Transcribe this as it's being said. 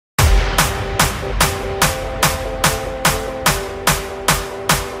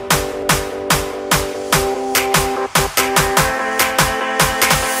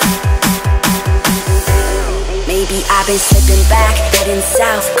Holding back, heading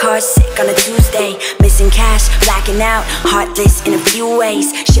south, car sick on a Tuesday. Missing cash, blacking out, heartless in a few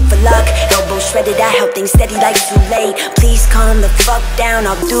ways. Shit for luck, elbow shredded, I held things steady like too late. Please calm the fuck down,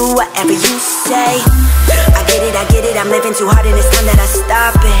 I'll do whatever you say. I get it, I'm living too hard and it's time that I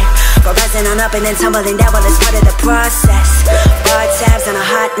stop it. Go rising on up and then tumbling down, well it's part of the process. Bar tabs on a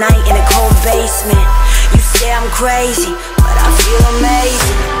hot night in a cold basement. You say I'm crazy, but I feel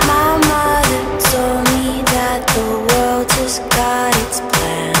amazing. My mother told me that the world just got its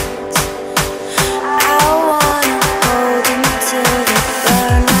plans. I wanna hold them till they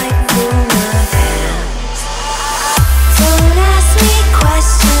burn right through my hands. Don't ask me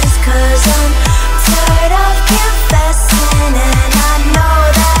questions, cause I'm tired of confessing. And I know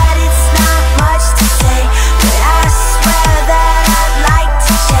that it's not much to say, but I swear that I'd like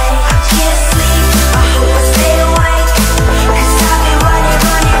to change. I can't sleep, I hope I stay awake, cause I've been running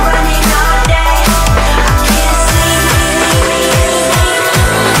all day. I can't sleep,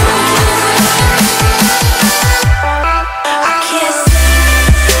 I can't sleep.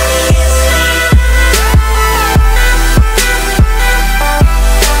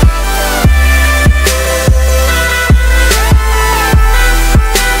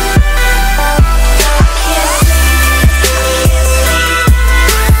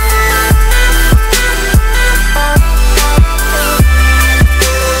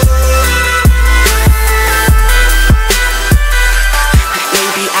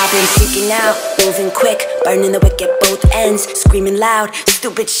 Out, moving quick, burning the wick at both ends, screaming loud,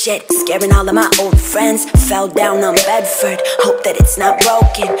 stupid shit, scaring all of my old friends. Fell down on Bedford, hope that it's not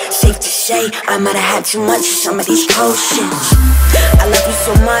broken. Safe to say, I might have had too much of some of these potions. I love you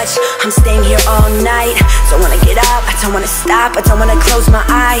so much, I'm staying here all night. Don't wanna get up, I don't wanna stop, I don't wanna close my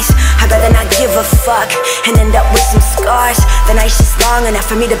eyes. I'd rather not give a fuck and end up with some scars. The night's just long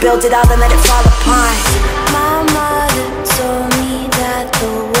enough for me to build it all and let it fall apart. My mother told me that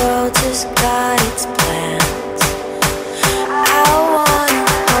the world just got its plans. I wanna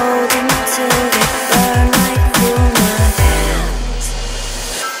hold them till they burn right through my hands.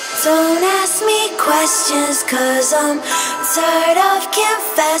 Don't ask me questions, cause I'm tired of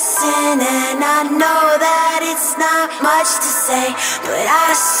confessing. And I know that it's not much to say, but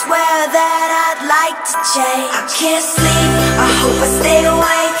I swear that I'd like to change. I can't sleep, I hope I stay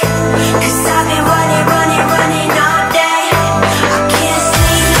awake, cause I've been running